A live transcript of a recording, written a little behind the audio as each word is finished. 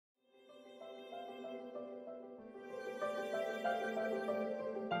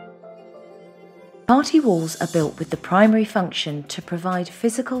Party walls are built with the primary function to provide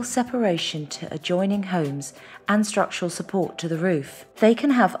physical separation to adjoining homes and structural support to the roof. They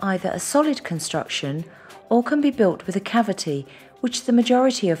can have either a solid construction or can be built with a cavity, which the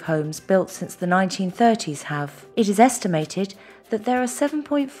majority of homes built since the 1930s have. It is estimated that there are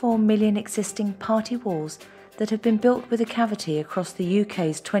 7.4 million existing party walls that have been built with a cavity across the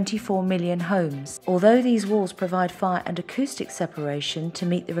UK's 24 million homes. Although these walls provide fire and acoustic separation to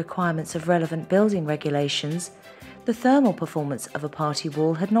meet the requirements of relevant building regulations, the thermal performance of a party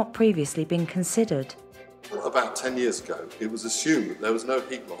wall had not previously been considered. About 10 years ago, it was assumed that there was no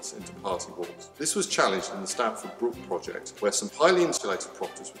heat loss into party walls. This was challenged in the Stamford Brook project, where some highly insulated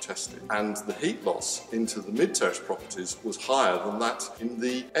properties were tested, and the heat loss into the mid-terrace properties was higher than that in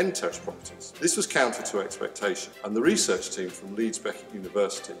the end-terrace properties. This was counter to expectation, and the research team from Leeds Beckett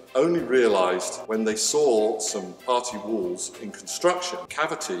University only realised when they saw some party walls in construction,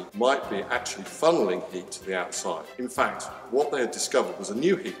 cavity might be actually funneling heat to the outside. In fact, what they had discovered was a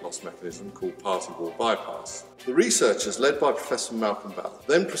new heat loss mechanism called party wall bypass. The researchers, led by Professor Malcolm Bell,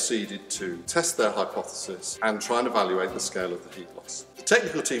 then proceeded to test their hypothesis and try and evaluate the scale of the heat loss. The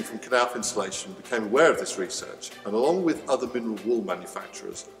technical team from Knauf Insulation became aware of this research and, along with other mineral wool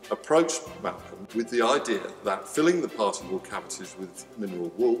manufacturers, approached Malcolm with the idea that filling the party wall cavities with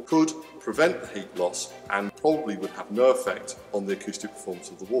mineral wool could prevent the heat loss and probably would have no effect on the acoustic performance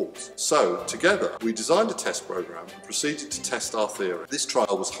of the walls. So, together, we designed a test program and proceeded to test our theory. This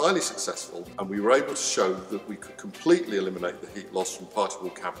trial was highly successful, and we were able to show that we could completely eliminate the heat loss from party wall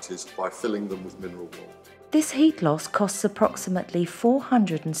cavities by filling them with mineral wool. This heat loss costs approximately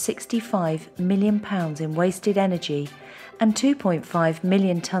 £465 million in wasted energy and 2.5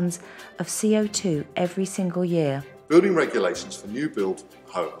 million tonnes of CO2 every single year. Building regulations for new build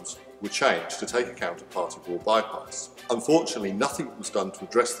homes were changed to take account of party wall bypass. Unfortunately, nothing was done to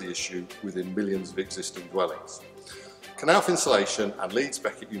address the issue within millions of existing dwellings. Knauf Insulation and Leeds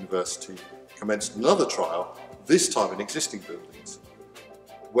Beckett University commenced another trial, this time in existing buildings,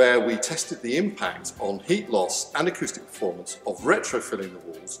 where we tested the impact on heat loss and acoustic performance of retrofilling the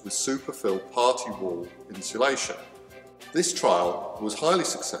walls with superfill party wall insulation. This trial was highly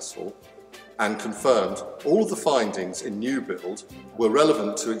successful and confirmed all of the findings in new build were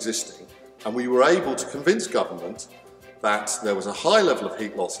relevant to existing, and we were able to convince government that there was a high level of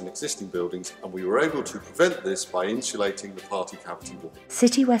heat loss in existing buildings, and we were able to prevent this by insulating the party cavity wall.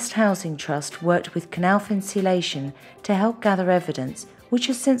 City West Housing Trust worked with Knauf Insulation to help gather evidence, which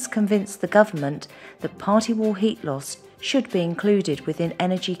has since convinced the government that party wall heat loss should be included within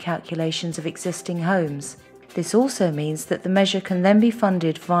energy calculations of existing homes. This also means that the measure can then be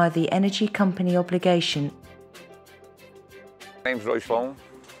funded via the energy company obligation. My name's Roy Sloan,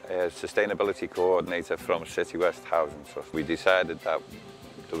 Sustainability Coordinator from City West Housing Trust. We decided that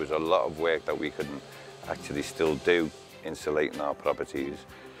there was a lot of work that we couldn't actually still do insulating our properties.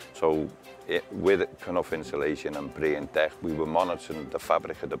 So with Knauf Insulation and Bray and Deck, we were monitoring the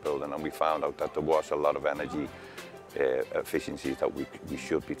fabric of the building, and we found out that there was a lot of energy efficiencies that we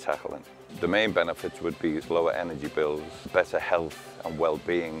should be tackling. The main benefits would be lower energy bills, better health and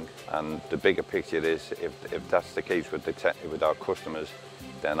well-being, and the bigger picture is if that's the case with our customers,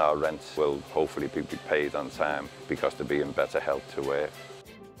 then our rents will hopefully be paid on time because they'll be in better health to wear.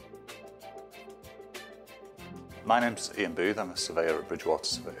 My name's Ian Booth, I'm a surveyor at Bridgewater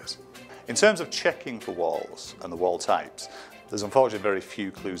Surveyors. In terms of checking for walls and the wall types, there's unfortunately very few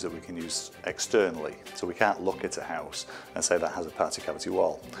clues that we can use externally, so we can't look at a house and say that has a party cavity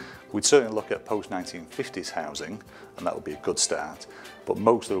wall. We'd certainly look at post-1950s housing, and that would be a good start, but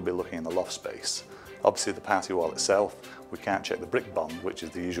mostly we'll be looking in the loft space. Obviously the party wall itself, we can't check the brick bond, which is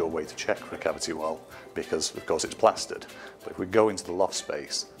the usual way to check for a cavity wall, because of course it's plastered. But if we go into the loft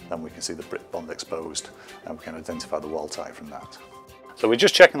space, then we can see the brick bond exposed, and we can identify the wall type from that. So we're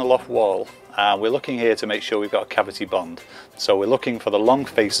just checking the loft wall, and we're looking here to make sure we've got a cavity bond. So we're looking for the long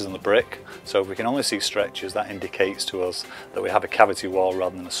faces on the brick, so if we can only see stretches, that indicates to us that we have a cavity wall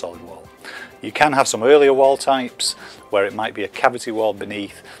rather than a solid wall. You can have some earlier wall types where it might be a cavity wall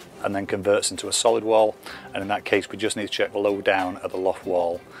beneath and then converts into a solid wall, and in that case we just need to check low down at the loft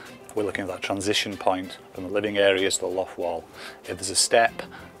wall. We're looking at that transition point from the living areas to the loft wall. If there's a step,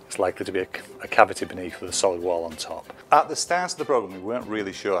 it's likely to be a cavity beneath with a solid wall on top. At the start of the programme, we weren't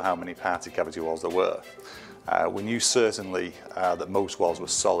really sure how many party cavity walls there were. We knew certainly that most walls were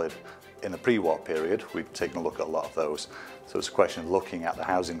solid in the pre-war period. We've taken a look at a lot of those. So it's a question of looking at the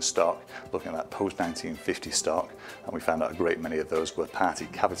housing stock, looking at that post-1950 stock, and we found out a great many of those were party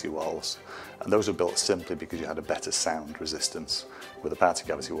cavity walls. And those were built simply because you had a better sound resistance with a party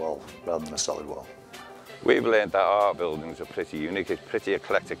cavity wall rather than a solid wall. We've learned that our buildings are pretty unique. It's pretty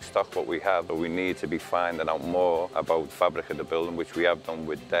eclectic stock what we have, but we need to be finding out more about fabric of the building, which we have done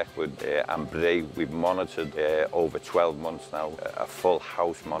with deck, with Ambray. We've monitored over 12 months now, a full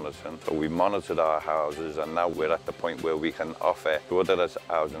house monitoring. So we monitored our houses, and now we're at the point where we can offer to other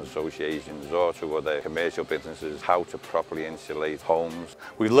housing associations or to other commercial businesses how to properly insulate homes.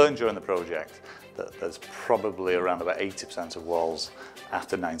 We learned during the project that there's probably around about 80% of walls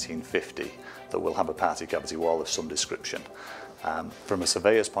after 1950 that will have a party cavity wall of some description. From a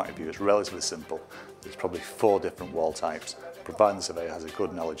surveyor's point of view, it's relatively simple. There's probably 4 different wall types. Providing the surveyor has a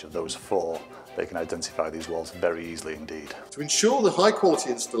good knowledge of those 4, they can identify these walls very easily indeed. To ensure the high quality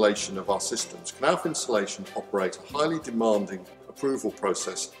installation of our systems, Knauf Insulation operate a highly demanding approval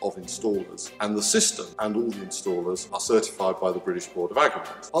process of installers, and the system and all the installers are certified by the British Board of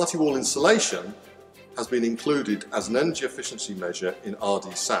Agreement. Party wall insulation has been included as an energy efficiency measure in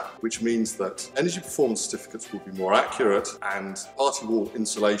RDSAP, which means that energy performance certificates will be more accurate and party wall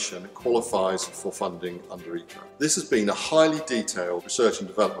insulation qualifies for funding under ECO. This has been a highly detailed research and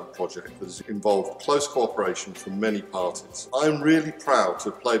development project that has involved close cooperation from many parties. I am really proud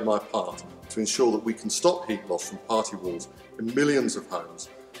to have played my part to ensure that we can stop heat loss from party walls in millions of homes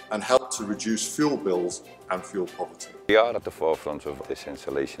and help to reduce fuel bills and fuel poverty. We are at the forefront of this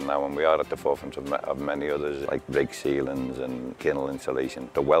insulation now, and we are at the forefront of many others like rake ceilings and ginnel insulation.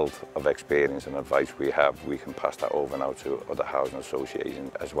 The wealth of experience and advice we have, we can pass that over now to other housing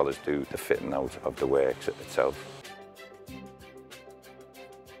associations, as well as do the fitting out of the works itself.